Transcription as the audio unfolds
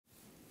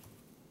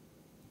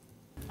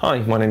Hi,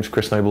 my name's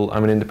Chris Noble.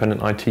 I'm an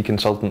independent IT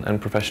consultant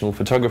and professional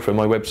photographer.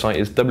 My website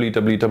is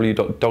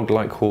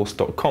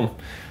www.doglikehorse.com.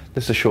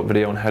 This is a short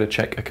video on how to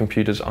check a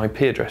computer's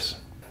IP address.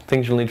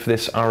 Things you'll need for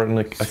this are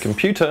a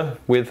computer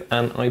with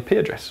an IP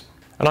address.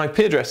 An IP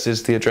address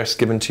is the address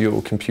given to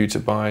your computer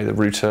by the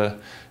router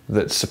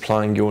that's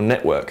supplying your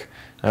network.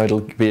 Now, it'll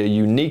be a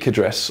unique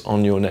address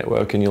on your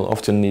network, and you'll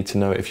often need to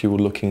know it if you were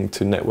looking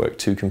to network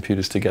two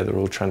computers together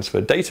or transfer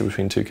data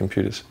between two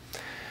computers.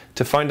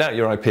 To find out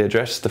your IP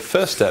address, the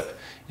first step,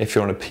 if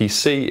you're on a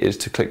PC, is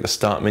to click the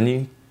Start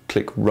menu,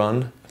 click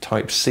Run,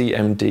 type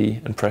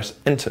CMD and press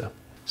Enter.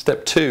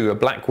 Step 2, a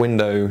black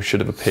window should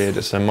have appeared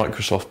as a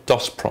Microsoft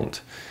DOS prompt.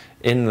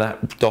 In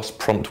that DOS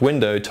prompt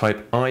window,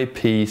 type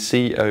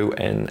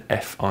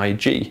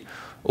IPCONFIG,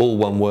 all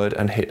one word,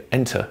 and hit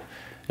Enter.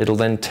 It'll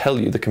then tell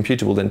you, the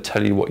computer will then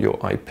tell you what your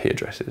IP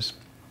address is.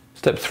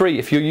 Step 3,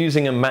 if you're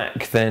using a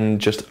Mac, then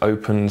just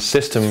open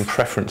System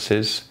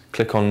Preferences,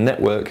 click on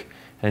Network,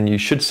 and you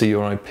should see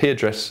your IP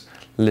address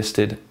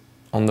listed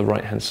on the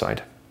right hand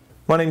side.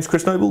 My name's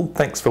Chris Noble,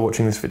 thanks for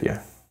watching this video.